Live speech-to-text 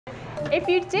If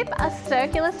you dip a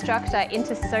circular structure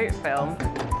into soap film,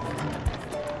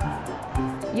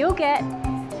 you'll get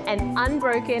an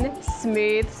unbroken,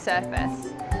 smooth surface.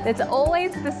 There's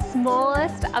always the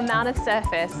smallest amount of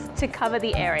surface to cover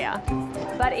the area.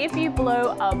 But if you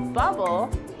blow a bubble,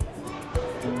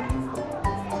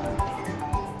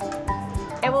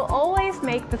 it will always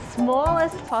make the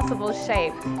smallest possible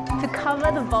shape to cover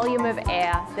the volume of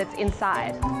air that's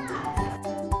inside.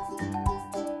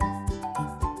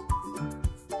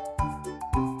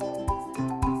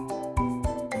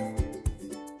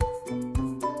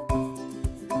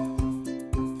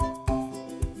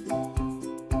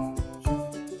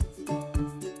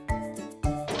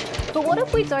 But what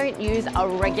if we don't use a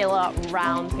regular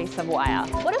round piece of wire?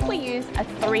 What if we use a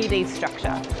 3D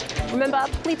structure? Remember,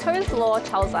 Plateau's law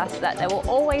tells us that there will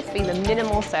always be the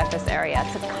minimal surface area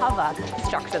to cover the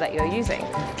structure that you're using.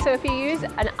 So if you use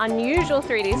an unusual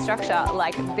 3D structure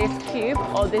like this cube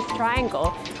or this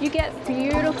triangle, you get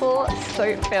beautiful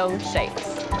soap film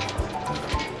shapes.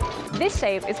 This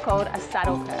shape is called a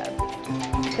saddle curve.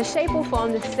 The shape will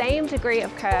form the same degree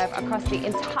of curve across the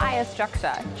entire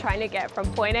structure, trying to get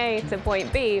from point A to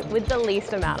point B with the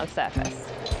least amount of surface.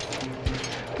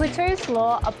 Plateau's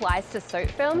law applies to soap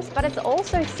films, but it's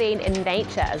also seen in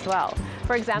nature as well.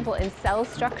 For example, in cell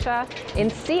structure, in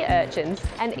sea urchins,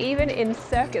 and even in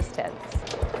circus tents.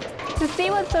 To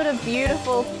see what sort of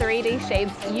beautiful 3D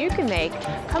shapes you can make,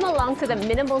 come along to the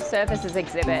Minimal Surfaces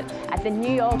exhibit at the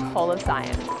New York Hall of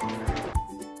Science.